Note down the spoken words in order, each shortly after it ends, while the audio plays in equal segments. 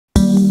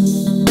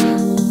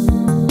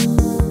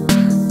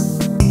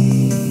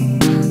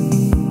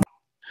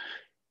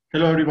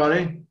Hello,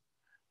 everybody.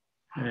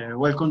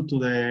 Welcome to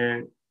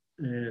the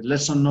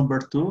lesson number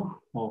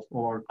 2 of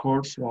our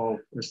course of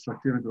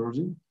Extractive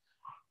Metallurgy.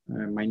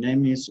 My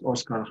name is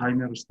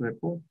Jaime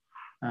Restrepo.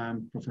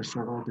 I'm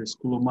professor of the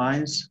School of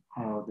Mines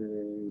of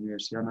the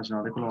Universidad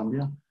Nacional de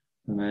Colombia,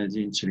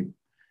 Medellin, Chile.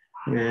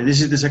 This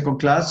is the second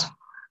class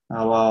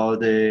about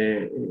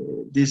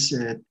this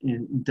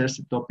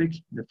interesting topic.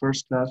 The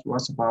first class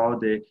was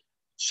about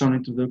some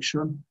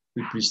introduction.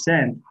 We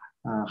present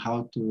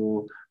how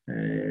to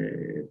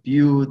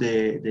view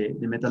the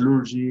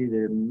metallurgy,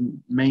 the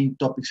main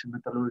topics in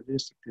metallurgy,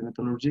 extractive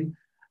metallurgy.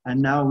 And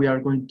now we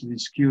are going to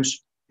discuss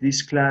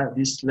this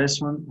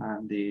lesson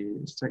and the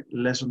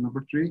lesson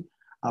number 3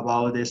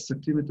 about the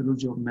extractive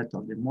metallurgy of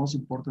metal, the most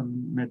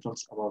important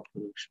metals about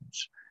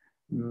productions.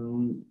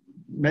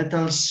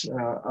 Metals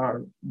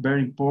are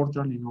very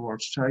important in our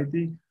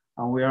society,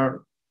 and we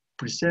are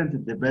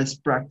presented the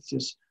best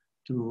practices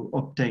to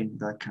obtain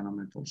that kind of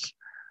metals.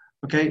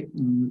 Okay,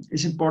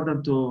 it's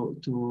important to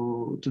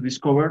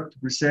discover, to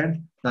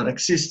present that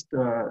exist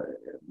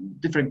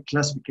different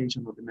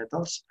classification of the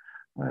metals.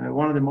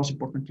 One of the most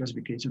important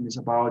classifications is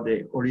about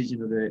the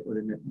origin of the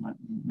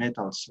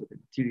metals, or the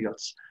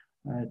materials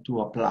to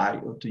apply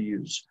or to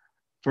use.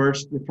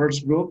 The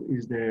first group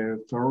is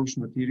the ferrous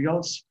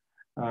materials.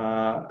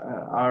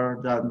 Are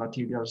that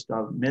materials,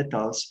 that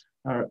metals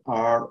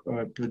are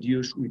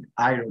produced with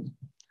iron.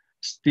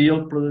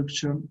 Steel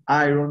production,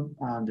 iron,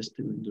 and the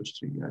steel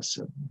industry. That's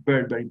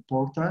very, very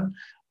important,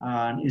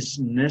 and it's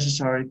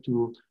necessary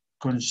to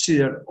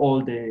consider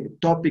all the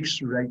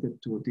topics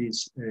related to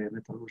this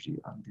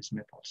metallurgy and these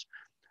metals.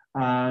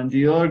 And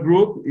the other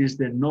group is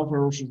the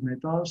non-ferrous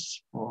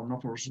metals or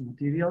non-ferrous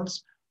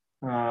materials.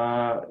 They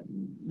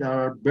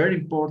are very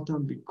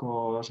important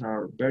because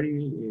a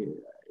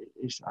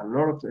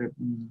lot of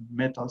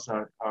metals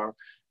are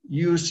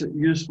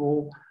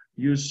useful.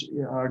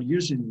 Are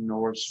used in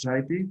our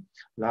society,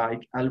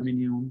 like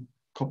aluminum,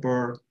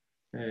 copper,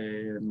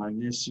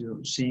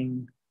 magnesium,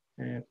 zinc,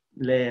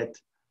 lead,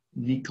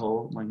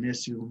 nickel,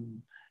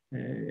 magnesium,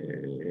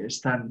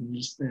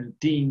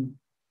 tin,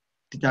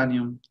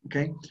 titanium,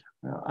 okay?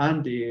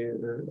 And the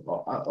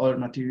other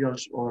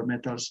materials or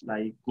metals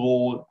like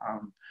gold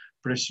and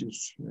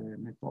precious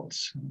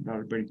metals that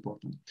are very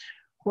important.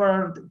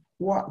 Why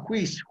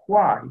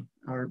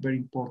are very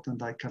important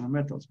that kind of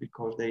metals?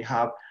 Because they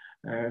have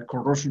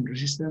corrosion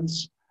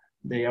resistance.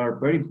 They are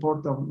very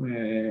important,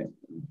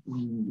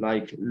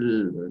 like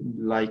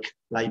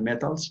light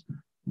metals,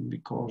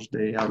 because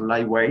they are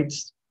lightweight.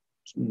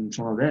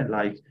 Some of them,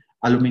 like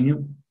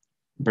aluminum,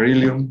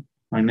 beryllium,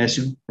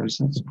 magnesium, for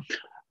instance.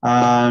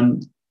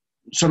 And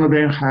some of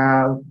them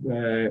have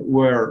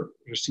wear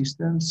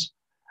resistance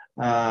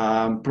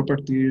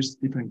properties,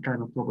 different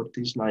kind of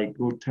properties like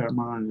good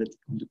thermal and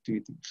electric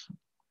conductivity.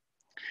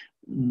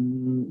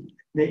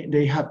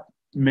 They have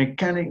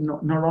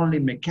not only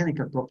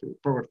mechanical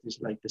properties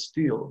like the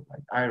steel,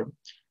 like iron.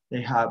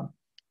 They have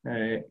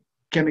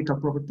chemical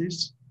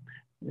properties.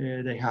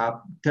 They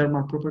have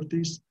thermal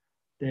properties.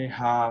 They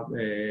have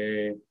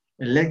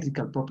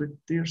electrical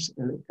properties,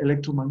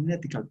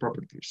 electromagnetic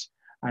properties,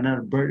 and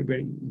are very,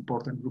 very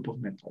important group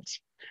of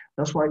metals.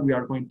 That's why we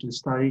are going to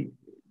study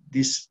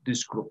these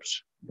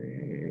groups,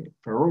 the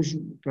ferrous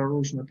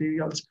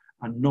materials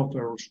and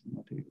non-ferrous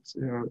materials.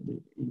 They are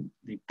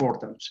the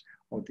importance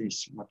of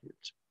these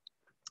materials.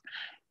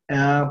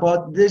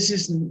 But this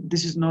is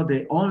not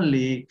the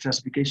only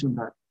classification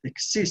that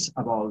exists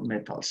about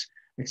metals.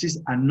 Exists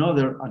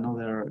another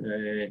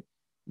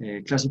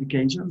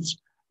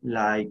classifications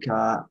like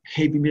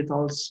heavy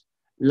metals,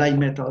 light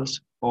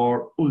metals,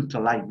 or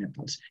ultra-light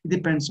metals. It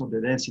depends on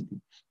the density.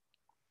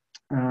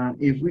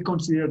 If we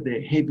consider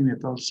the heavy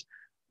metals,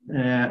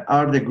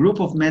 are the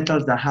group of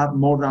metals that have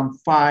more than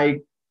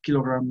 5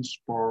 kilograms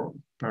per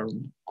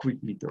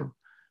cubic meter,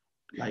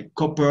 like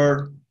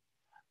copper,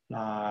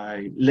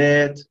 like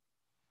lead,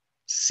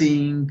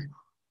 zinc,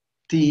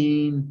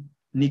 tin,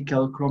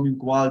 nickel, chromium,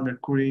 cobalt,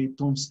 mercury,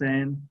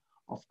 tungsten,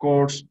 of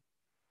course,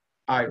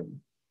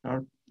 iron.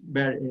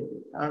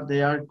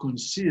 They are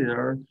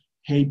considered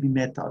heavy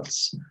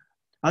metals.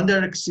 And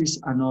there exists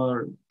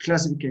another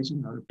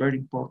classification, very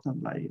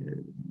important, like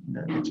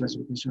the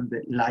classification of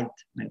the light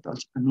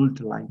metals and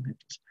ultra-light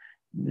metals.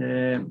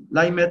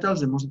 Light metals,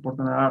 the most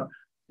important are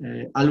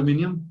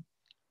aluminum,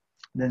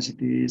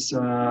 density is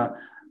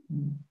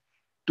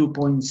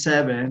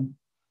 2.7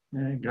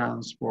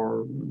 grams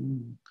per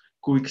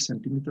cubic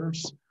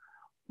centimeters.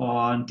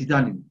 And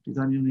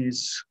titanium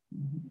is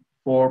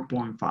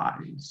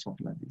 4.5,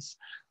 something like this.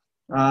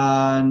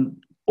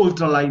 And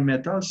ultralight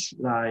metals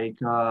like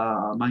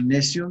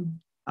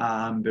magnesium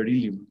and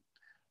beryllium.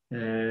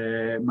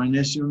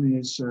 Magnesium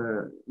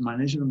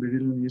and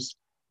beryllium is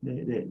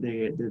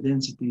the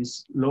density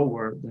is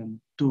lower than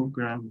 2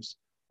 grams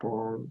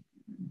per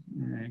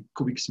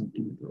cubic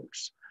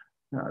centimeters.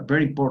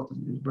 Very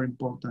important. It's very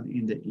important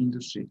in the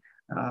industry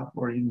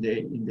or in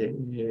the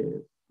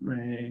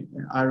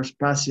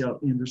aerospatial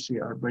industry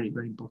are very,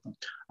 very important.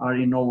 Are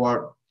in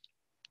our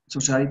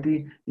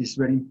society, it's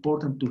very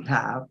important to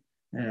have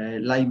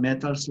light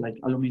metals like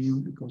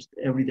aluminum, because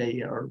every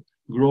day are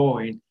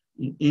growing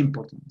in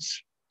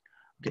importance.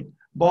 Okay,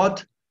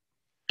 but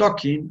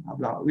talking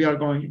about, we are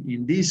going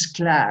in this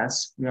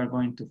class, we are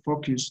going to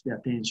focus the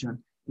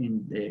attention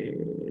in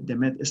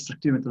the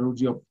extractive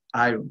metallurgy of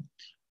iron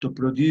to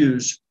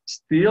produce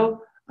steel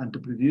and to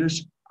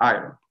produce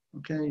iron.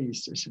 Okay,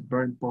 it's a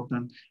very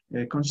important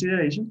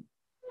consideration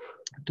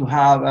to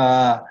have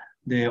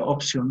the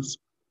options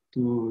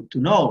to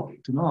know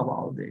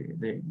about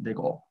the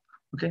goal.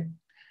 Okay.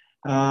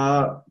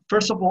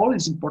 First of all,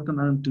 it's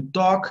important to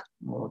talk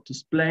or to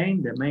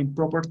explain the main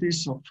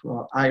properties of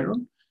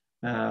iron.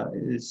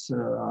 It's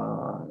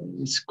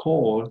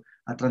called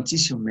a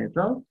transition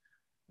metal.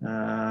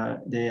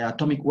 The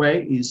atomic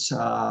weight is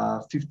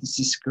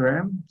 56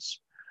 grams,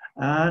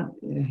 and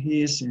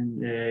he's in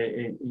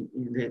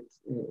the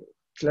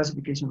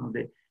classification of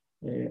the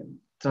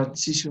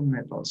transition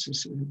metals.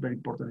 Is very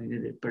important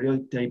in the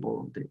periodic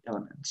table of the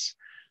elements.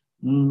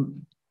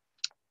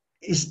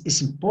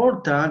 It's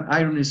important,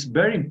 iron is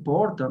very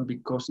important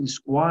because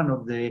it's one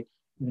of the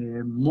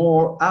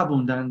more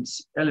abundant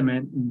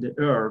elements in the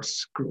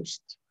Earth's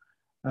crust.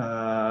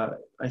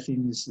 I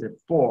think it's the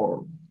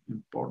fourth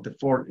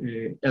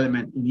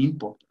element in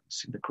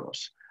importance in the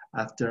crust,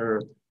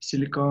 after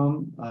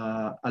silicon,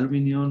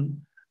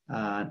 aluminum,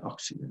 and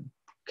oxygen.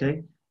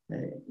 Okay,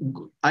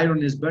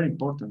 iron is very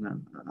important,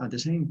 and at the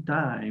same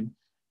time,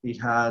 it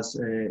has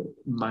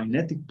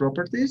magnetic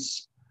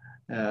properties,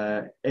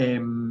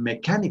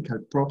 mechanical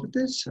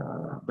properties,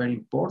 very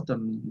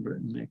important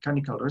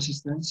mechanical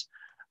resistance,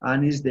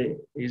 and is the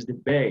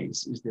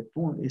base, is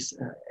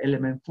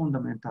element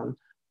fundamental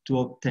to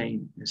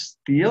obtain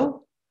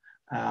steel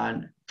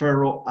and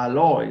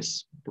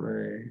ferroalloys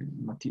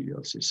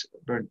materials. Is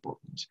very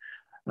important.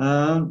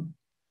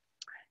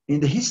 In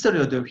the history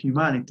of the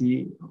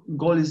humanity,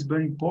 gold is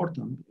very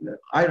important.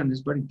 Iron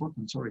is very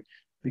important. Sorry,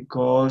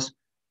 because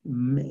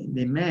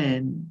the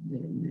man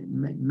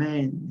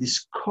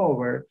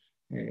discover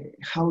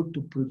how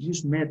to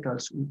produce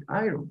metals with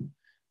iron.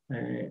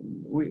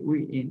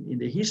 In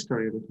the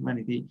history of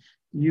humanity,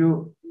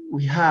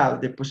 we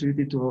have the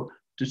possibility to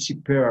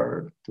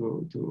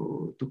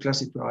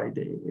classify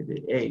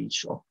the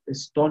age of the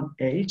stone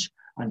age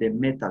and the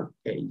metal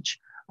age.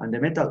 And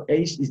the metal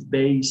age is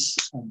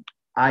based on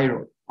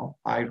iron.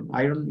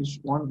 Iron is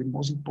one of the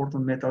most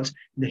important metals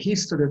in the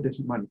history of the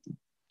humanity.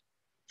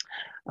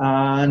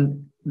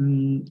 And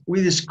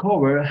we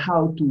discover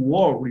how to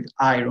work with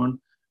iron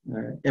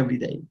every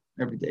day.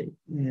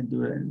 And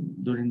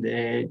during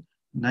the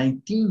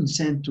 19th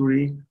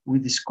century, we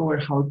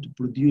discovered how to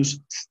produce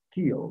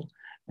steel,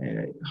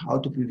 how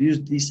to produce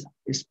this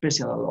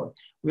special alloy.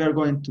 We are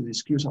going to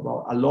discuss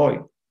about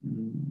alloy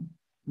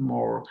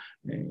more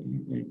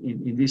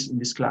in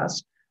this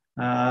class,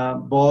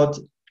 but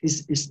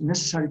it's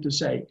necessary to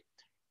say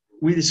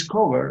we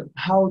discovered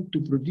how to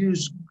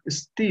produce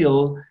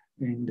steel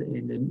in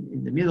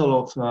the middle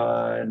of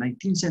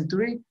 19th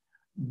century,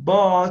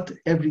 but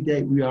every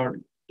day we are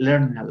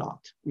learning a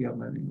lot.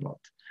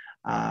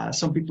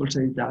 Some people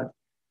say that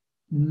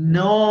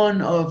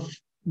none of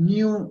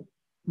new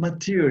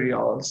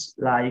materials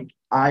like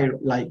iron,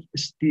 like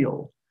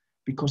steel,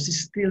 because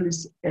steel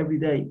is every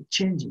day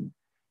changing.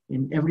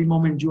 In every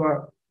moment you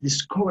are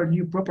discover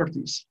new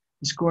properties,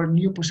 discover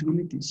new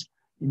possibilities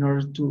in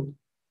order to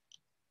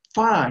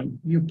find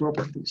new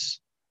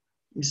properties.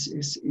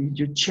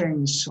 You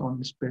change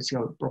some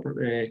special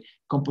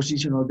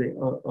composition of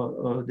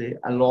the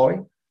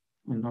alloy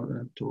in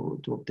order to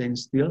obtain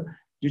steel.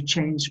 You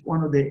change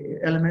one of the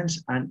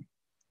elements and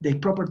the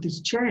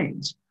properties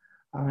change.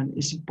 And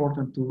it's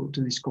important to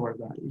discover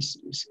that. It's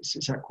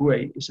a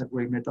great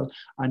metal.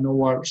 And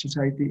our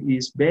society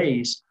is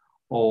based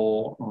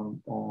on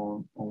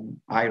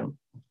iron.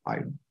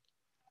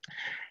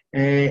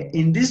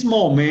 In this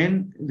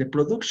moment, the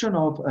production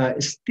of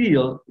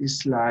steel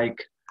is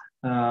like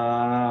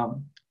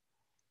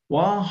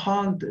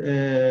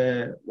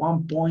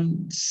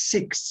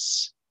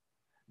 1.6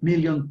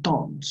 million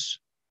tons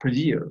per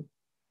year.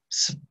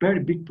 It's a very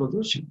big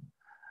production,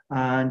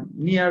 and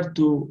near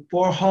to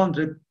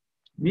 400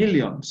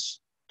 million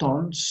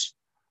tons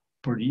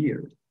per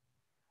year.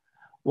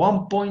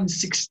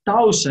 1.6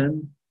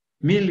 thousand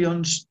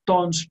million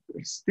tons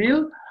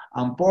steel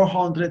and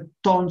 400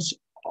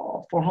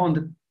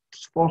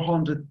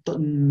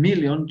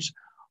 million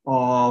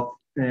of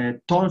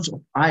tons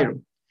of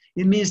iron.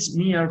 It means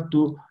near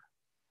to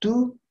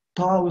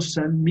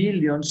 2,000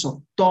 millions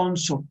of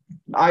tons of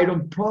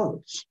iron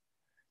products.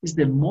 It's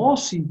the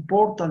most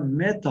important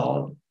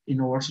metal in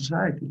our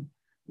society.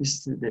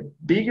 It's the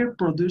bigger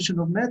production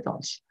of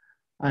metals,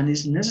 and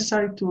it's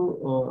necessary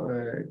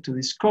to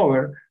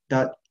discover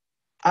that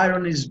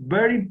iron is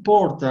very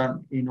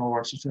important in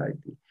our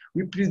society.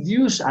 We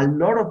produce a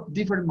lot of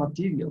different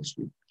materials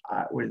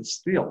with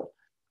steel,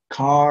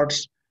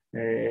 cars,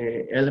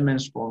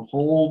 elements for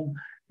home,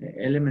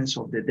 elements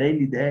of the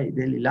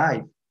daily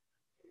life.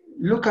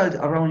 Look at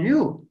around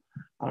you,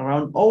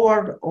 around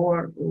our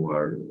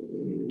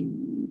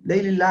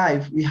daily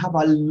life. We have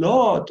a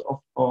lot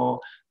of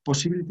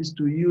possibilities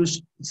to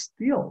use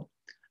steel,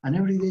 and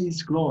every day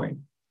it's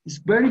growing. It's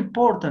very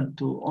important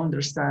to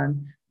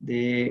understand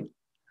the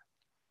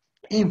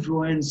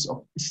influence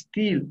of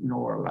steel in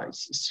our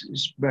lives.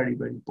 It's very,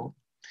 very important.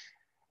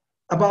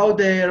 About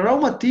the raw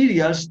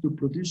materials to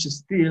produce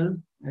steel,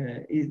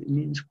 it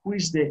means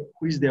which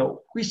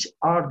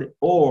are the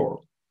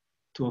ore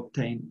to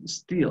obtain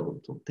steel,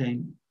 to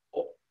obtain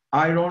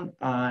iron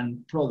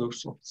and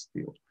products of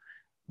steel.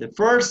 The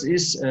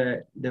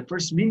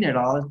first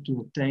mineral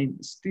to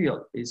obtain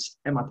steel is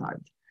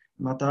hematite.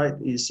 Hematite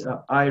is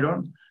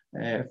iron,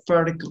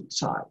 ferric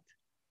oxide.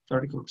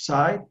 Ferric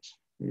oxide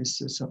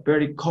is a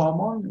very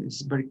common.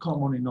 It's very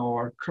common in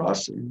our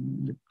crust,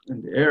 in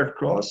the earth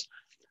crust.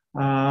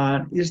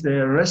 Is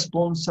the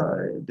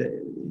responsible,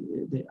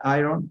 the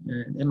iron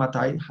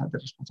hematite had the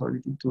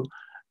responsibility to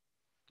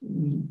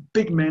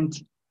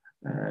pigment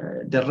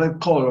the red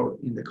color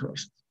in the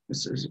crust.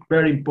 It's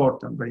very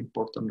important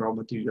raw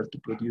material to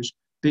produce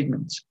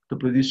pigments, to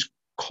produce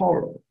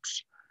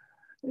colors.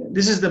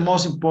 This is the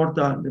most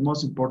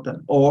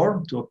important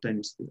ore to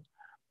obtain steel.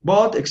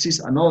 But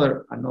exists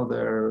another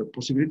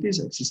possibilities.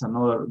 Exists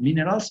another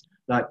minerals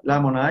like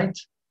limonite.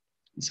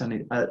 It's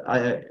an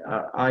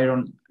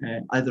iron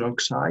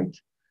hydroxide.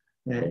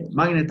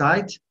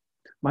 Magnetite.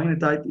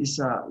 Magnetite is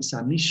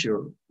a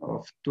mixture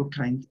of two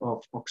kinds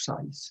of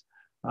oxides.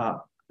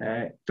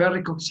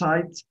 Ferric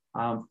oxide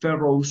and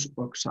ferrous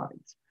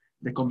oxide.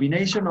 The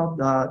combination of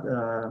that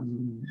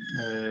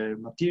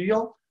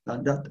material,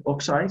 that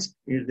oxides,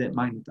 is the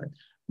magnetite.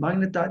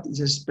 Magnetite is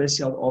a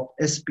special of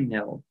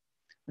spinel.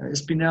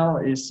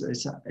 Spinel is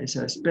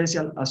a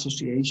special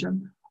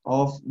association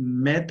of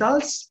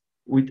metals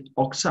with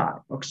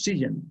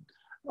oxygen.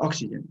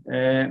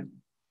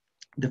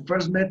 The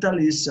first metal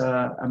is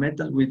a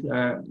metal with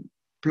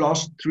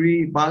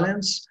 +3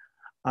 valence,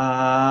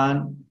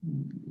 and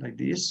like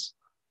this,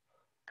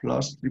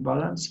 +3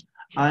 valence,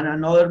 and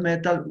another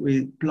metal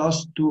with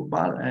 +2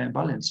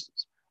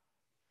 valences.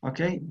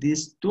 Okay,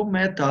 these two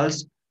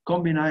metals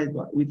combined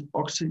with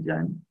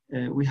oxygen,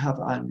 we have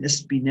an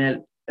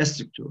spinel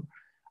structure.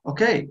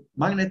 Okay,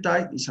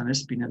 magnetite is an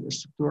spinel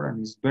structure,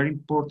 and it's very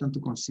important to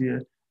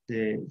consider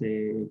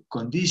the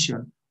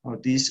condition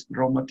of this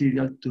raw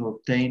material to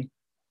obtain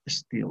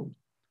steel.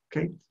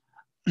 Okay,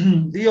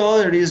 the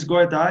other is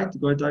goethite.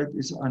 Goethite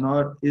is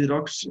another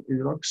hydroxide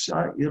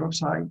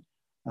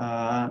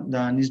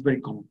that is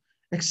very common.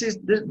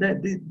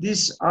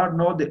 These are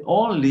not the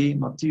only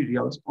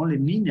materials, only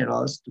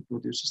minerals to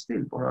produce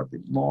steel, but are the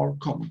more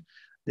common.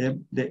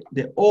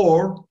 The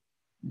ore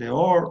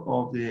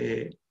of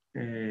the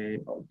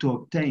to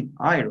obtain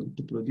iron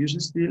to produce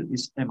steel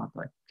is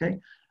hematite. Okay,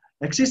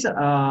 exists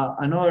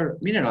another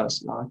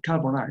minerals like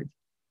carbonate.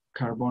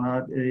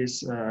 Carbonate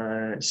is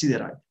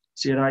siderite.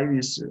 Siderite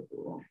is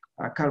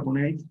a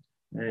carbonate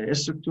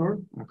structure,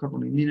 a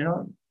carbonate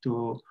mineral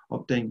to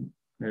obtain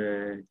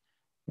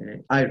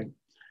iron.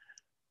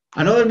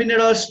 Another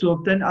minerals to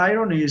obtain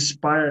iron is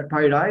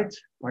pyrite.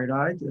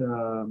 Pyrite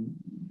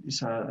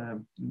is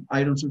an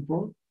iron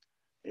sulfur.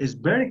 It's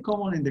very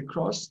common in the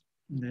crust,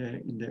 in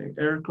the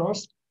air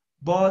crust,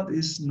 but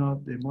it's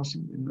not the most.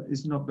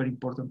 It's not very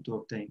important to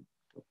obtain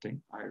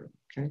iron.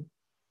 Okay.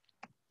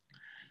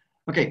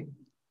 Okay.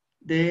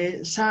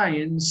 The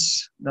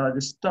science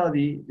that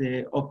study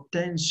the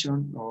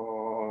obtention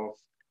of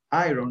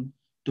iron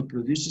to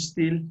produce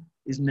steel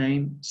is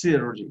named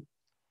siderurgy.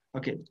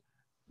 Okay.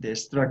 The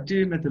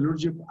extractive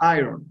metallurgy of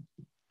iron.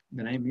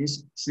 The name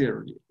is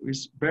siderurgy.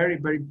 It's very,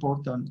 very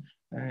important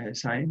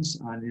science,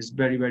 and it's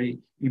very, very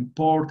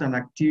important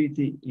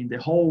activity in the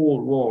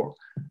whole world.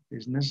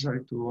 It's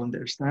necessary to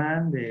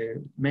understand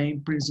the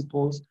main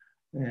principles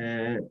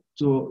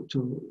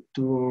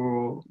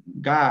to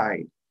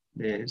guide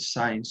the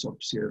science of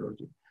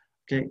siderurgy.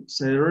 Okay,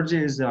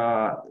 siderurgy is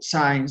a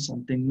science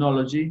and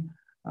technology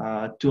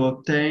to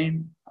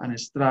obtain and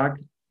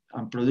extract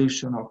and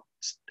production of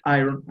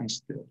iron and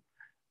steel.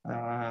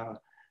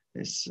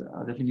 It's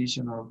a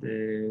definition of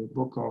the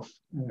book of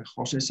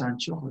Jose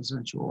Sancho. Jose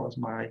Sancho was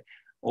my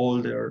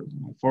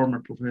former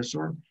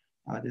professor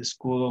at the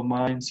School of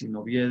Mines in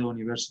Oviedo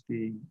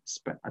University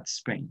at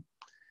Spain.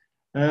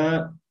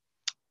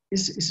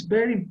 It's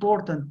very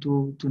important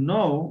to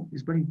know,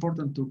 it's very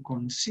important to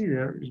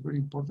consider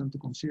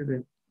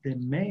the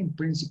main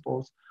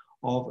principles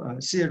of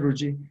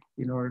siderurgy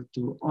in order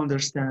to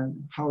understand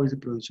how is the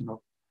production of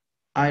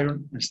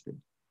iron and steel.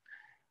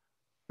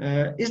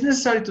 It's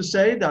necessary to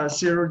say that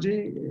siderurgy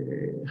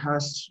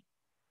has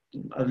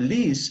at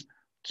least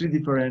 3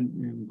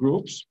 different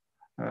groups.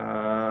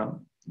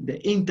 The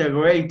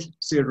integrate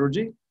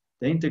siderurgy.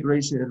 The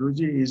integrate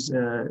siderurgy is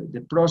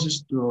the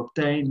process to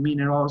obtain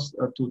minerals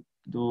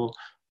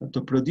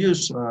to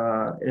produce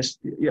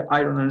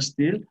iron and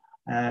steel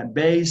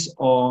based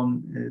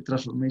on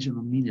transformation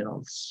of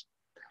minerals.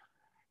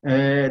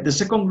 The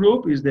second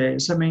group is the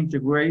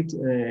semi-integrate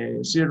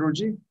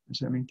siderurgy.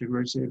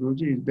 Semi-integrate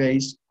siderurgy is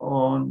based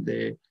on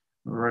the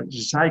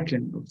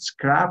recycling of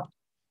scrap.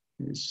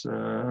 It's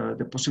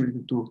the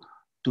possibility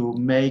to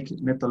make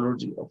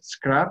metallurgy of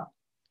scrap.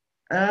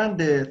 And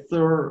the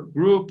third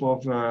group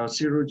of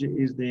serology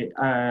is the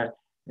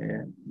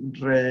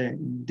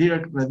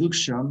direct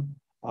reduction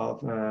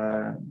of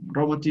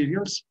raw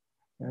materials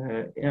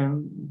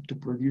and to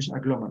produce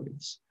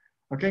agglomerates.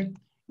 Okay,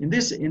 in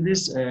this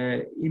image,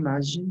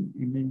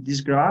 in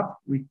this graph,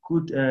 we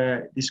could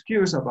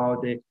discuss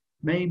about the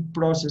main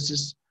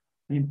processes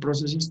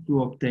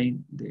to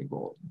obtain the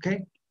gold.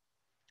 Okay.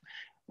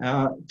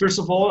 First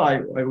of all, I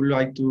would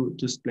like to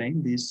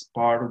explain this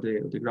part of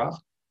the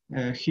graph.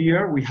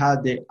 Here we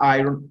had the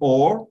iron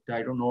ore,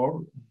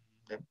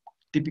 the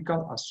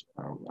typical, as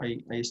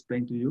I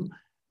explained to you,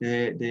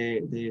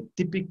 the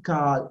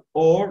typical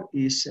ore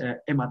is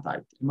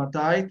hematite.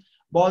 Hematite,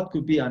 but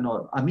could be a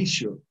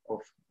mixture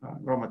of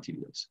raw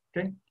materials,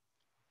 okay?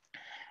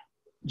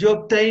 You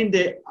obtain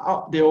the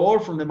ore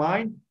from the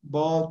mine,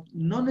 but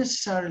not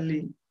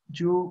necessarily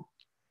you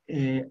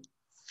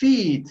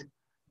feed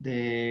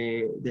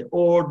the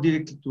ore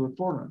directly to the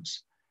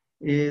furnace.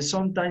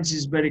 Sometimes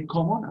it's very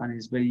common and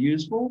it's very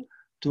useful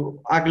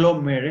to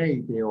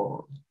agglomerate the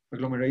ore.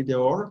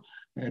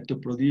 To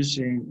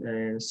producing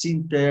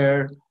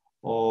sinter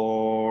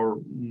or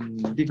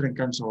different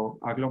kinds of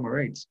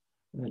agglomerates,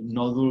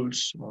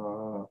 nodules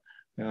or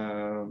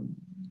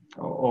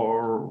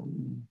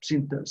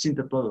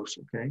sinter products,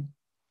 okay?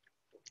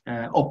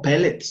 Or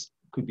pellets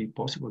could be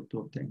possible to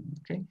obtain,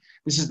 okay?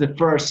 This is the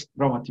first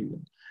raw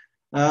material.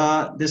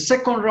 The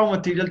second raw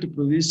material to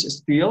produce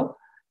steel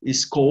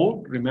is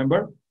coal,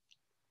 remember?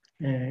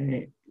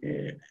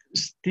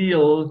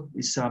 Steel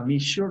is a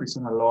mixture, it's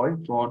an alloy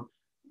from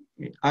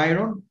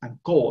iron and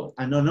coal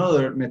and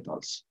other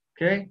metals,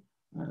 okay?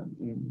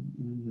 In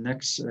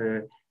next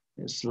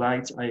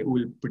slides, I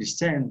will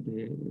present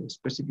the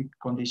specific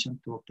condition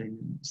to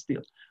obtain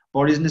steel,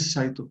 but it's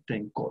necessary to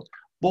obtain coal.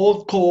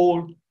 Both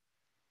coal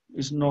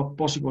is not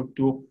possible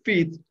to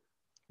feed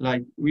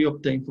like we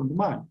obtain from the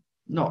mine.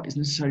 No, it's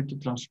necessary to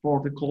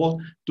transport the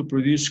coal to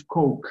produce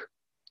coke,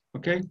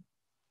 okay?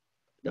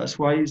 That's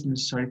why it's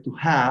necessary to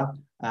have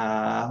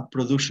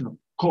production of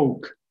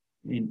coke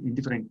in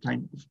different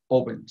kinds of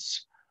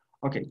ovens.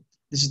 Okay,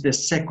 this is the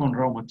second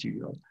raw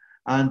material.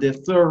 And the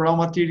third raw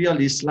material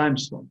is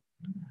limestone.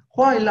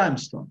 Why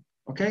limestone?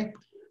 Okay,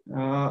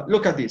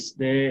 look at this.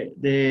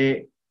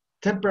 The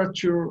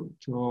temperature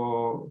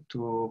to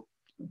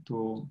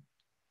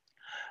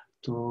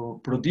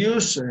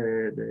produce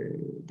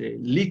the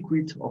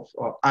liquid of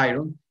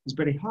iron is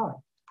very high,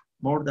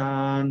 more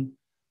than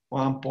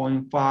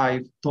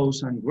 1.5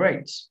 thousand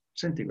grades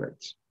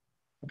centigrades.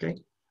 Okay,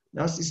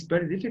 that is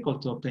very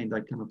difficult to obtain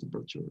that kind of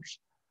temperatures.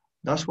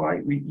 That's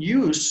why we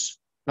use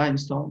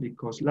limestone,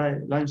 because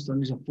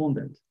limestone is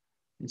abundant.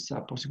 It's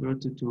a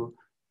possibility to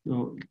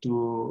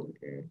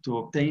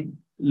obtain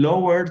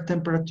lower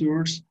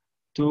temperatures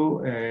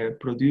to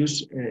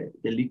produce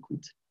the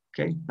liquid.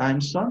 Okay,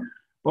 limestone,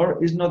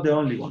 but it's not the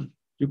only one.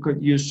 You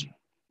could use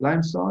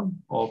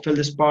limestone or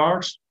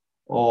feldspars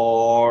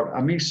or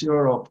a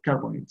mixture of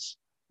carbonates,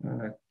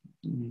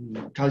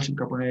 calcium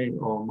carbonate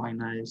or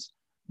magnesit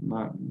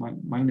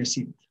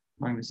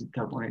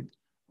carbonate,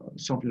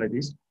 something like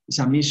this. It's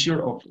a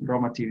mixture of raw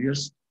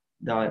materials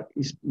that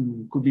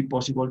could be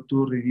possible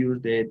to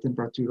reduce the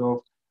temperature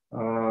of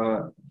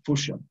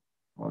fusion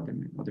of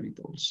the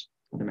metals,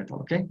 of the metal,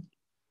 okay?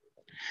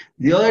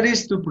 The other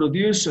is to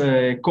produce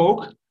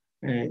coke.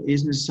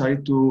 It's necessary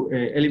to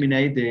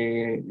eliminate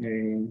the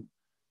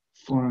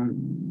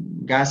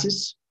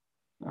gases.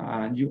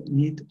 You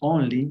need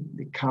only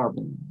the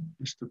carbon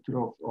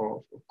structure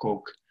of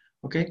coke,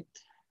 okay?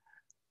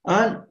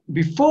 And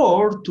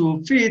before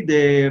to feed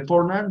the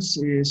furnace,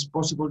 it's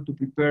possible to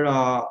prepare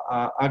a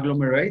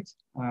agglomerate,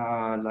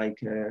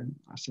 like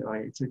as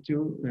I said to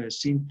you,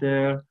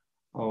 sinter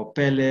or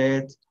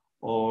pellet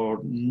or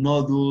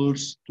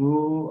nodules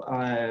to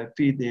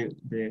feed the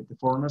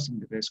furnace in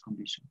the best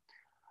condition.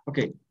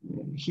 Okay,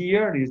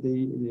 here is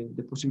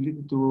the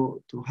possibility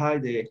to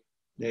hide the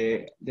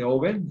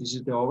oven. This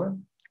is the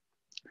oven.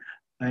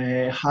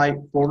 High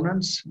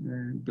furnace,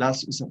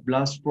 blast is a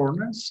blast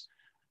furnace.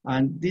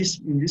 And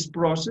in this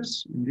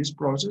process, you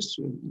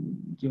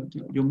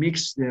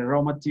mix the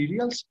raw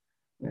materials.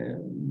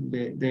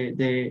 The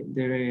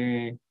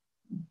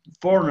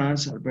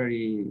furnace are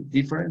very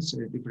different,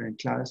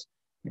 different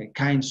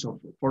kinds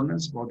of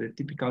furnace. But the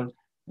typical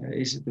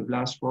is the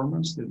blast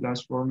furnace. The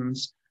blast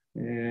furnace,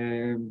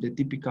 the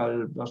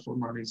typical blast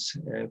furnace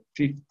is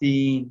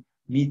 15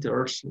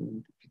 meters,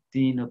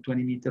 15 or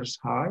 20 meters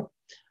high,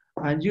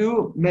 and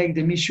you make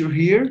the mixture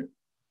here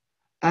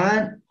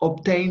and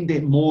obtain the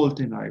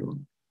molten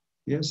iron,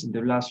 yes, in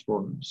the blast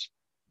furnace.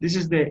 This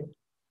is the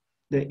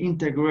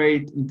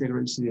integrated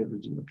metallurgy,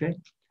 okay?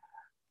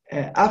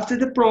 After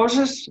the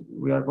process,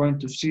 we are going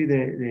to see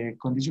the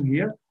condition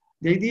here.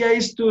 The idea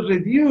is to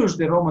reduce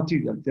the raw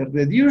material, to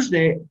reduce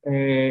the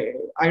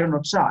iron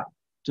oxide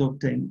to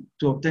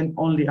obtain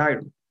only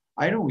iron.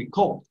 Iron we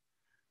coal.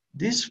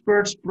 This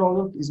first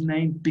product is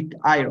named pig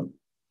iron.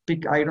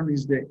 Pig iron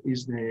is the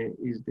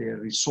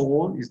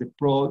result, is the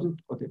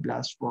product of the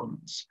blast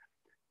furnace.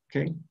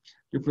 Okay,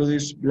 You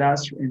produce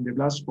blast, in the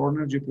blast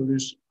furnace, you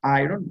produce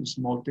iron, it's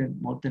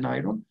molten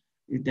iron.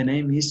 The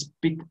name is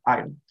pig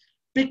iron.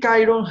 Pig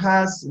iron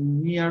has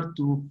near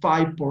to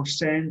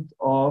 5%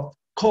 of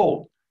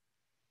coal,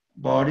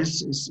 but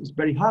it's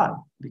very high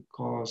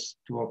because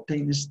to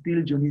obtain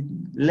steel, you need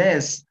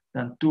less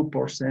than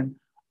 2%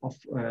 of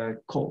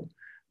coal.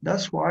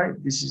 That's why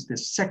this is the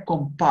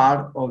second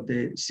part of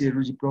the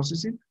siderurgy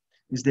processing,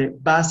 is the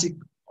basic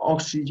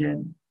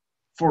oxygen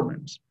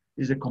furnace,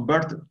 is the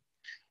converter.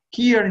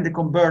 Here in the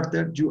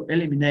converter, you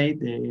eliminate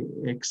the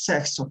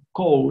excess of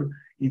coal,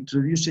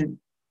 introducing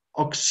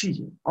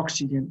oxygen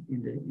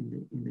in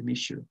the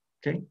mixture.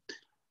 Okay,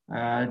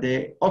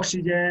 the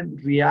oxygen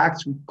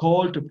reacts with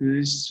coal to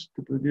produce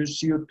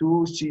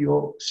CO2,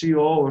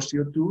 CO or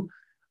CO2,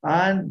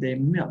 and the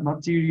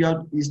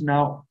material is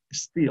now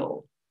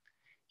steel.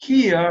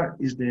 Here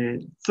is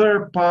the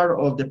third part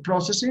of the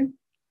processing,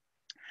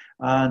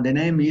 and the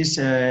name is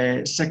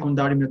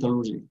secondary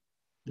metallurgy.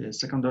 The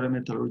secondary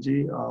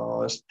metallurgy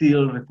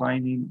steel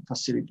refining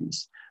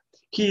facilities.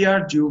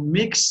 Here you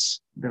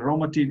mix the raw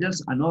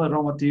materials and other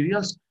raw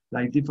materials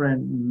like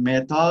different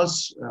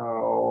metals,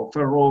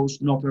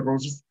 ferrous, no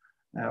ferrous,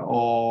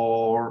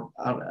 or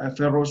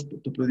ferrous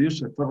to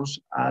produce ferrous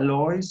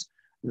alloys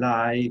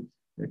like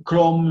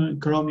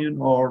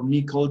chromium or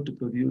nickel to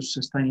produce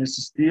stainless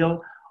steel,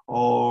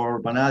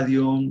 or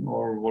vanadium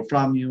or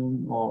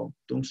wolframium or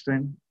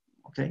tungsten.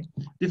 Okay,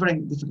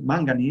 different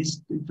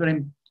manganese,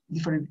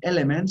 different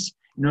elements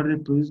in order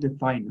to produce the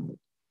final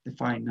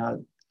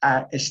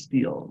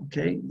steel.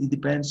 Okay, it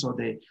depends on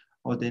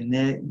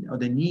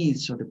the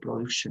needs of the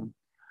production.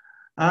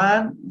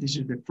 And this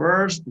is the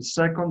first, the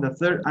second, the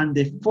third, and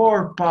the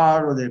fourth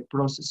part of the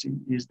processing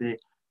is the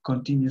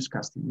continuous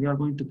casting. We are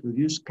going to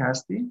produce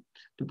casting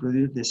to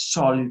produce the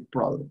solid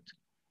product.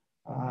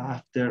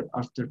 After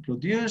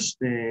produce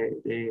the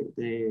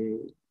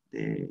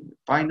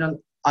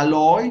final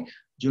alloy,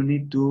 you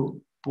need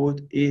to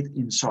put it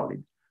in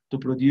solid to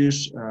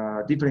produce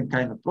different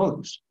kind of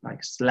products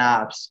like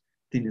slabs,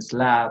 thin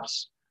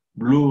slabs,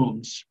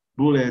 blooms,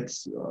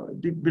 bullets,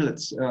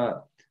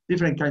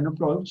 different kind of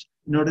products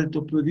in order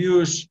to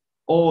produce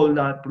all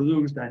that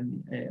products that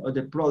or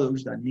the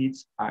products that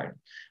needs iron.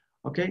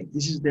 Okay,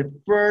 this is the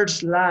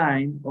first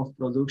line of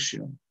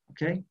production.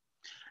 Okay,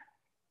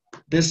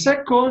 the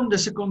second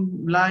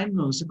line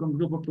or second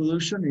group of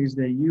production is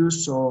the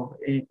use of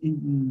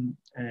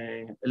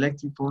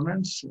electric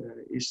furnace.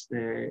 Is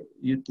the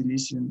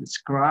utilizing the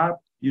scrap,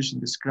 using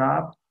the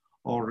scrap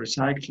or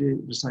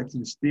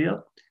recycling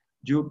steel.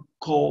 You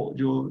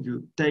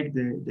take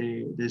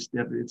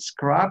the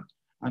scrap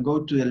and go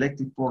to the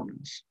electric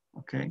furnace.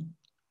 Okay,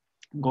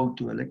 go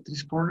to electric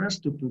furnace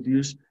to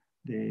produce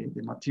the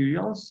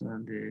materials,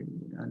 and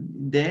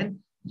then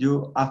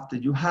after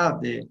you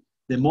have the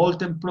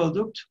molten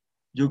product,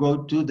 you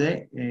go to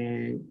the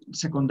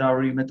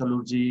secondary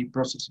metallurgy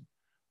processing.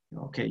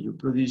 Okay, you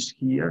produce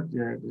here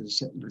the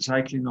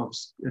recycling of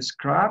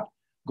scrap,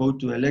 go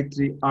to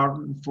electric arc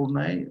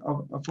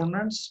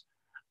furnace,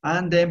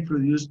 and then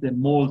produce the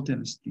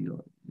molten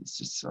steel.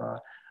 This is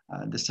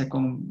the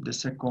second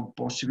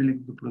possibility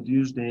to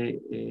produce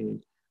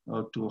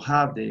to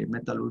have the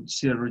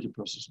metallurgy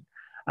processing.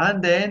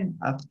 And then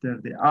after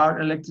the arc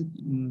electric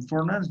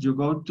furnace, you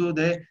go to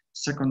the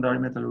secondary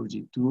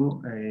metallurgy to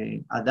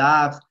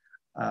adapt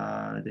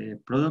the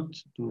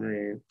product to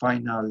the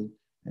final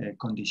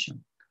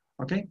condition.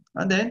 Okay,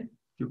 and then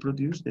you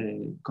produce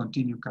the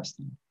continuous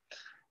casting.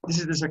 This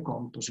is the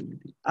second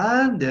possibility.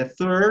 And the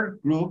third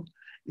group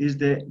is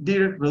the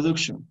direct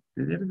reduction.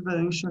 The direct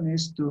reduction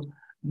is to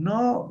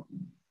not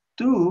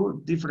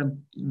do different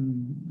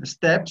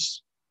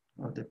steps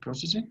of the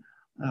processing,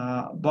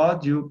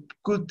 but you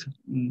could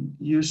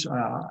use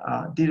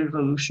direct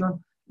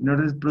reduction in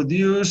order to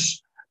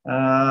produce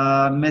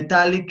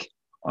metallic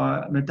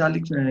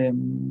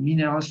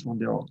minerals from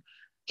the ore.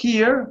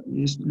 Here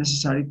is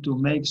necessary to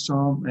make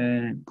some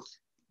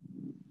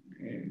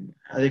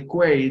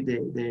adequate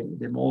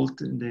the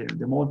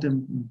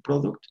molten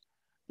product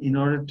in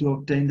order to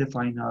obtain the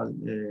final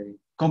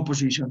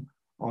composition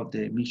of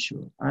the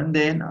mixture. And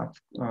then,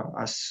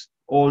 as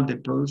all the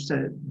products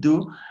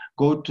do,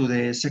 go to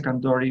the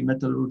secondary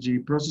metallurgy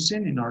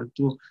processing in order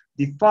to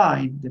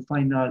define the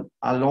final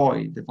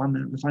alloy, the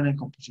final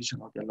composition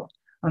of the alloy,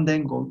 and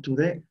then go to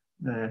the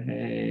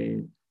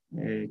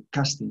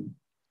casting.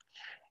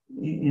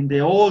 In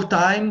the old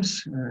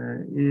times,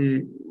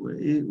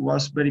 it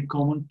was very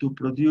common to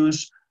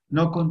produce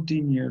no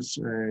continuous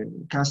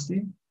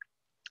casting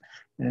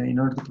in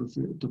order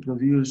to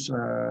produce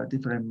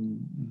different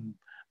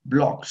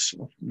blocks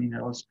of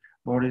minerals,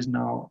 but is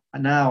now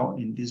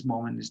in this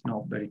moment is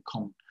not very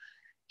common.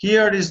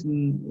 Here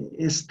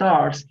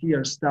starts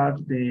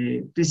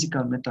the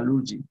physical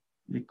metallurgy,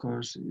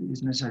 because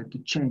it's necessary to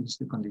change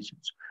the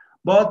conditions.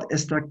 But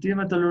extractive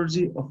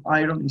metallurgy of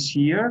iron is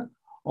here.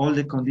 All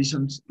the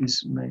conditions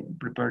is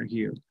prepared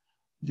here.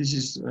 This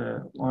is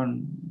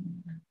one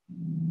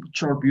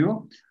short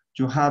view.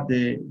 You have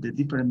the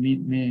different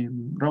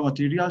raw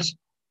materials,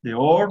 the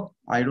ore,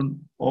 iron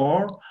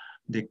ore,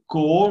 the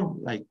coal,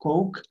 like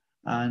coke,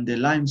 and the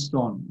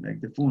limestone, like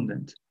the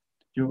fundament.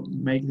 You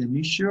make the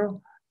mixture,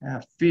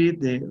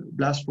 feed the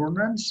blast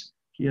furnace.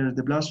 Here is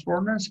the blast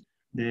furnace.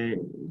 The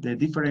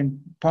different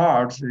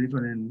parts, the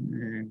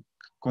different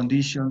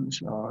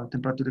conditions,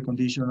 temperature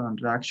condition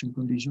and reaction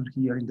condition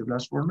here in the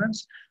blast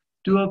furnace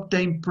to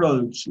obtain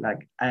products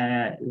like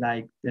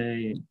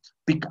the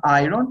pig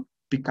iron.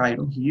 Pig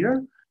iron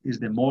here is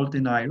the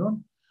molten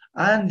iron,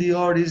 and the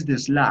other is the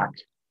slag.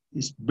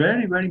 It's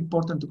very, very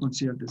important to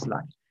consider the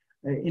slag.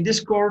 In this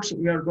course,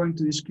 we are going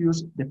to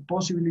discuss the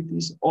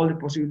possibilities, all the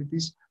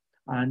possibilities,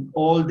 and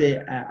all the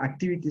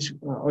activities,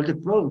 all the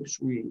products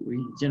we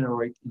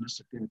generate in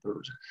extractive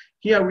metallurgy.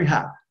 Here we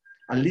have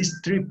at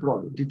least 3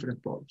 products,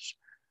 different products.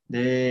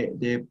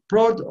 The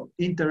product of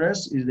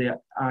interest is the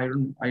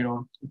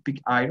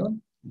pig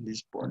iron, in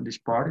this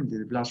part, in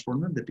the blast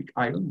furnace, the pig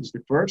iron is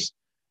the first.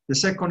 The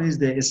second is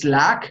the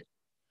slag,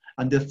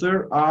 and the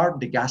third are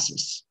the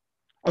gases.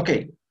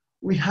 Okay,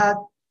 we had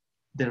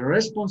the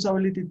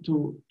responsibility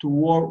to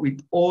work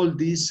with all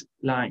these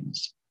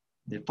lines.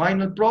 The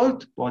final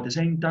product, but at the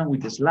same time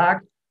with the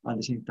slag, and at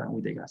the same time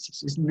with the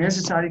gases. It's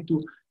necessary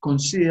to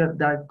consider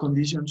that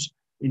conditions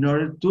in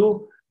order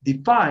to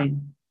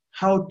define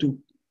how to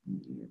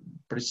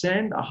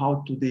present or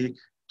how to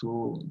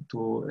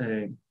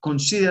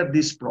consider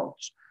these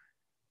products.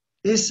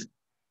 It's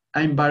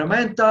an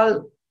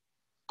environmental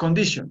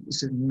condition.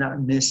 It's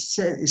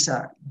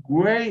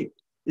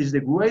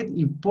the great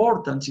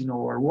importance in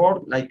our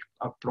work, like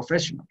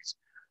professionals.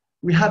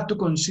 We have to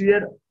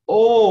consider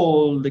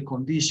all the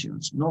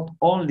conditions, not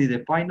only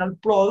the final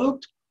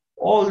product,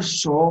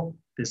 also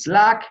the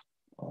slag,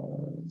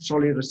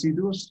 solid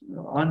residues,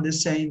 at the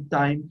same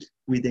time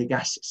with the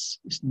gases.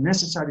 It's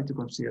necessary to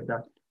consider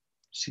that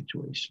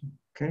situation,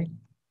 okay?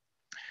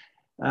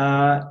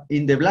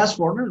 In the blast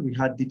furnace, we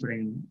had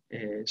different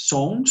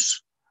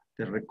zones,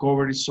 the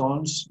recovery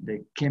zones,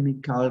 the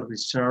chemical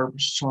reserve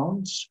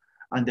zones,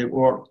 and the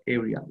work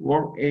area.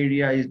 Work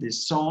area is the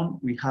zone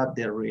we have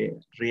the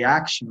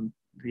reactions,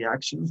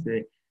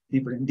 the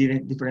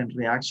different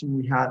reactions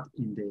we had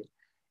in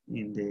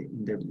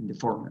the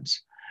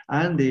furnace.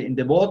 And in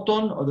the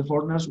bottom of the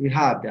furnace, we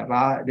have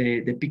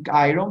the pig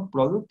iron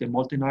product, the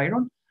molten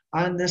iron,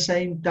 and at the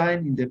same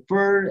time in the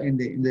third and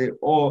in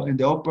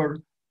the upper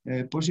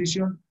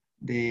position,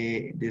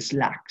 the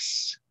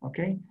slags.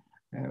 Okay,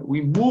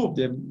 we move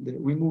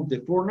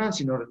the furnace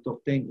in order to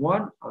obtain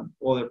one and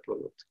other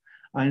product.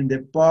 And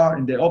in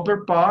the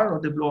upper part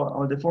of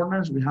the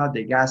furnace, we have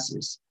the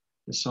gases,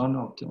 the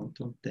zone to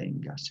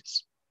obtain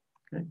gases.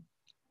 Okay.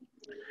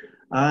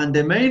 And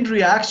the main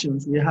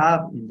reactions we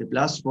have in the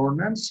blast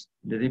furnace,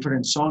 the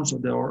different zones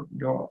of the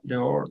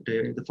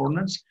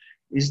furnace,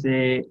 is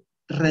the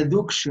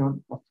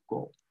reduction of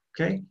coal.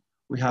 Okay,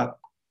 we have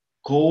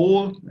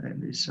coal,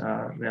 and it's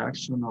a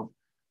reaction of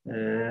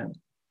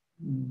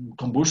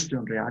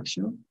combustion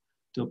reaction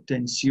to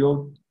obtain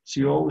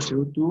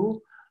CO2,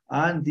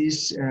 and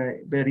this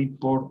very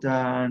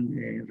important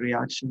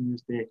reaction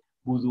is the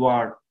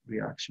boudoir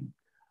reaction.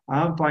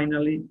 And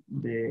finally,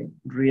 the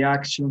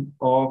reaction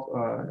of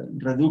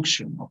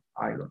reduction of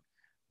iron.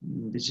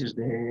 This is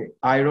the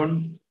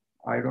iron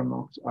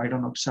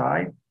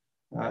oxide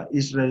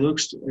is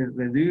reduced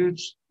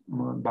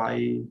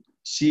by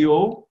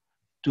CO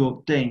to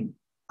obtain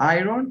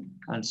iron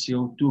and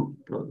CO2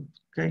 product.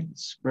 Okay,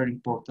 it's very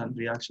important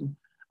reaction.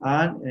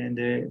 And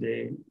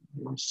the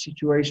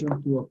situation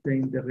to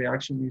obtain the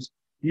reaction is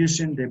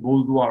using the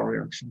boudoir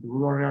reaction. The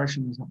boudoir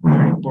reaction is a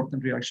very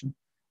important reaction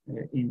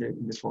in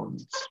the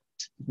furnace.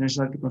 It's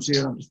necessary to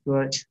consider and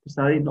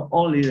study not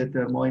only the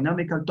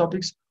thermodynamical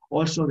topics,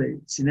 also the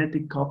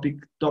kinetic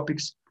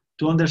topics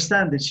to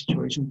understand the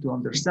situation, to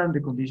understand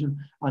the condition,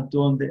 and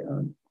to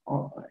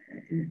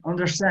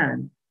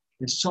understand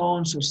the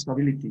zones of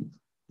stability.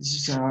 This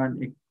is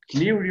an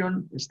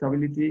equilibrium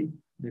stability,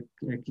 the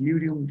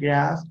equilibrium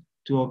graph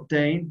to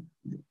obtain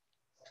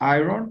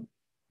iron,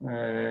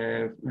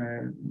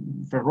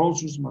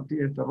 ferrous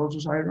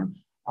iron,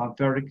 and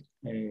ferric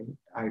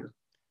iron,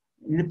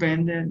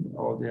 independent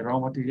of the raw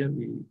material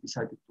we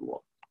decided to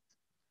work.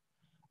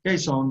 Okay,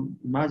 some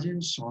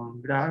images,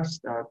 some graphs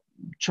that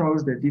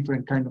shows the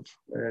different kind of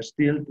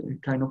steel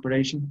kind of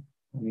operation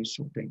and it's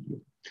obtained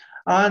here.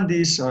 And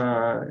this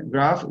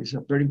graph is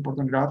a very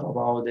important graph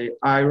about the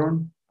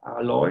iron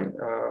alloy,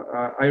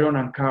 iron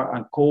and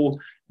coal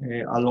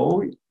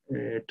alloy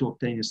to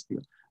obtain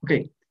steel.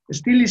 Okay,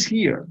 steel is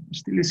here,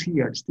 steel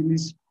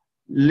is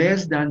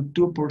less than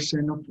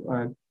 2% of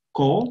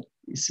coal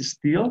is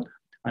steel,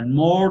 and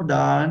more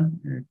than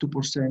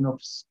 2%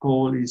 of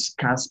coal is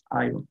cast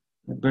iron.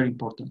 Very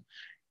important.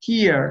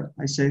 Here,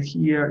 I said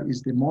here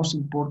is the most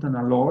important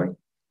alloy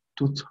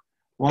to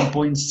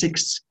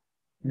 1.6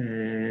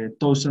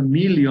 thousand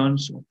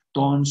millions of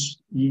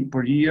tons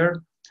per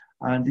year.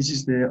 And this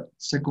is the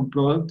second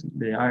product,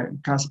 the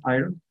cast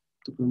iron,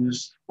 to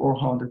produce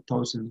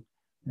 400,000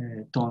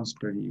 tons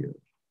per year.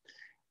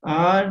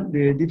 And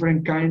the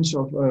different kinds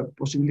of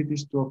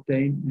possibilities to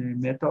obtain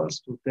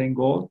metals, to obtain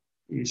gold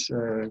is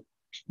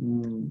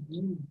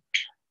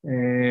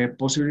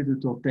possibility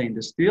to obtain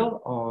the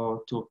steel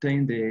or to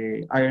obtain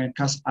the iron,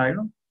 cast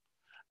iron,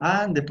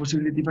 and the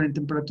possibility different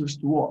temperatures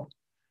to work.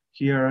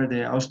 Here are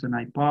the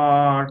austenite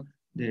part,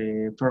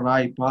 the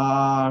ferrite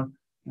part,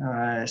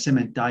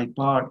 cementite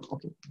part.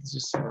 Okay, this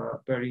is a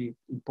very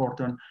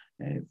important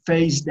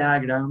phase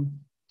diagram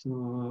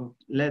to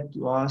let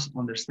us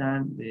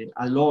understand the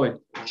alloy.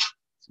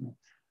 So,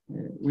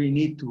 we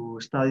need to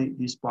study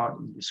this part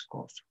in this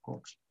course.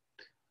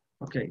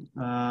 Okay,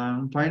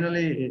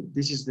 finally,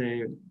 this is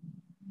the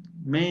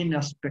main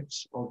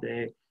aspects of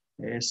the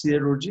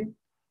siderurgy.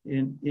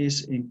 And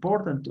it's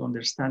important to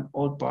understand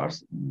all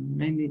parts.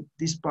 Mainly,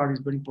 this part is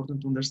very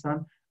important to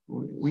understand.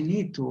 We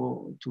need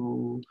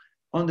to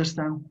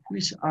understand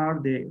which are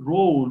the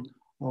role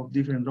of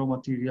different raw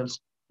materials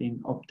in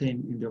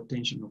the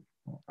obtention of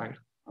iron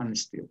and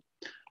steel.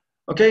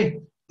 Okay,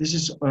 this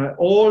is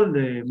all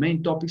the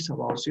main topics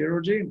about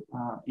siderurgy.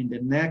 In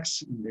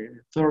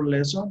the third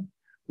lesson,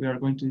 we are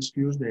going to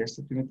discuss the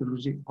extractive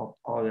metallurgy of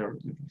other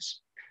metals.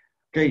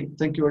 Okay,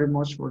 thank you very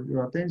much for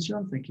your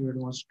attention. Thank you very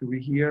much to be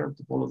here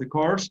to follow the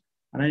course.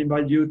 And I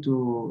invite you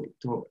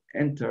to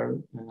enter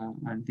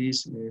in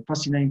this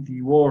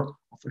fascinating world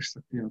of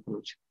extractive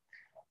metallurgy.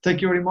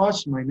 Thank you very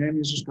much. My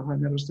name is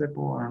Jaime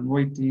Restrepo, and I'm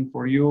waiting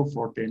for you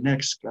for the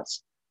next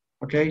class.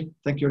 Okay,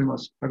 thank you very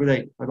much. Have a good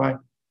day.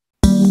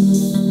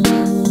 Bye-bye.